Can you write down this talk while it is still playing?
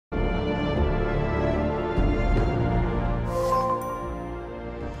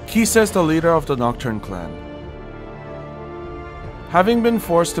Kise is the leader of the Nocturne clan. Having been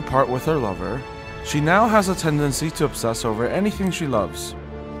forced to part with her lover, she now has a tendency to obsess over anything she loves.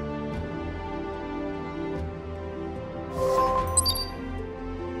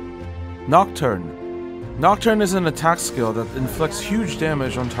 Nocturne. Nocturne is an attack skill that inflicts huge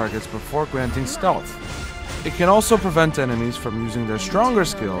damage on targets before granting stealth. It can also prevent enemies from using their stronger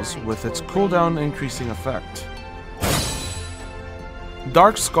skills with its cooldown increasing effect.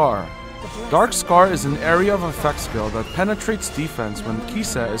 Dark Scar. Dark Scar is an area of effect skill that penetrates defense when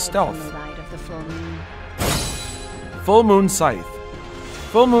Kise is stealth. Full Moon Scythe.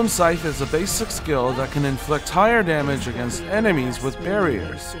 Full Moon Scythe is a basic skill that can inflict higher damage against enemies with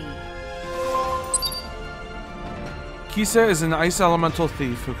barriers. Kise is an ice elemental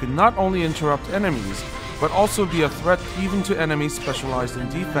thief who can not only interrupt enemies, but also be a threat even to enemies specialized in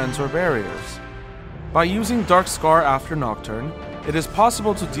defense or barriers. By using Dark Scar after Nocturne, it is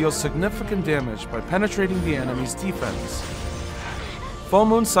possible to deal significant damage by penetrating the enemy's defense. Full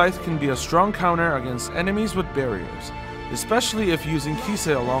Moon Scythe can be a strong counter against enemies with barriers, especially if using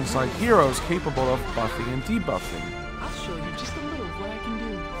Kise alongside heroes capable of buffing and debuffing. I'll show you just a little of what I can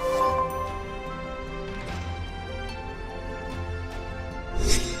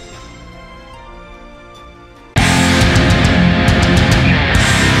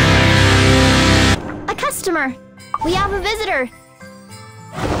do. A customer! We have a visitor!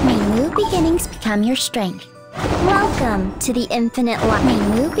 May new beginnings become your strength. Welcome to the infinite light. May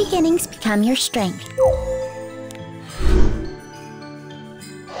new beginnings become your strength.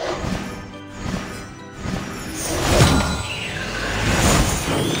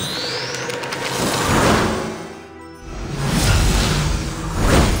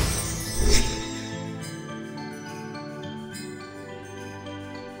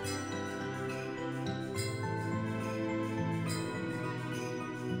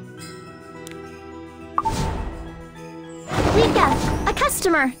 A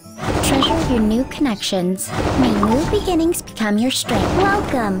customer! Treasure your new connections. May new beginnings become your strength.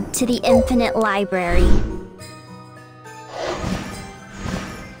 Welcome to the infinite library.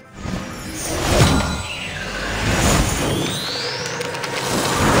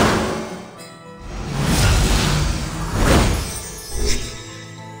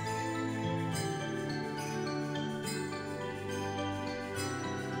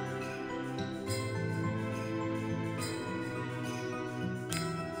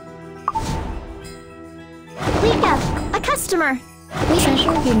 A customer! We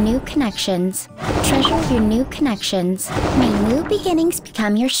treasure your new connections. Treasure your new connections. May new beginnings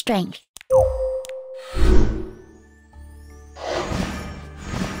become your strength.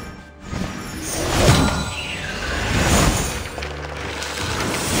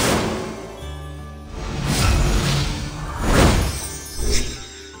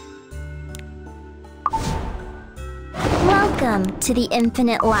 Welcome to the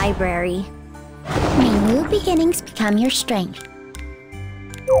infinite library. May new beginnings become your strength.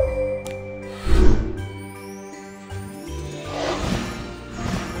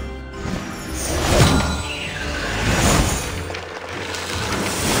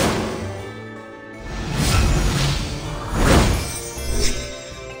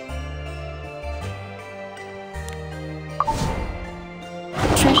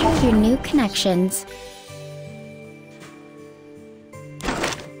 Treasure your new connections.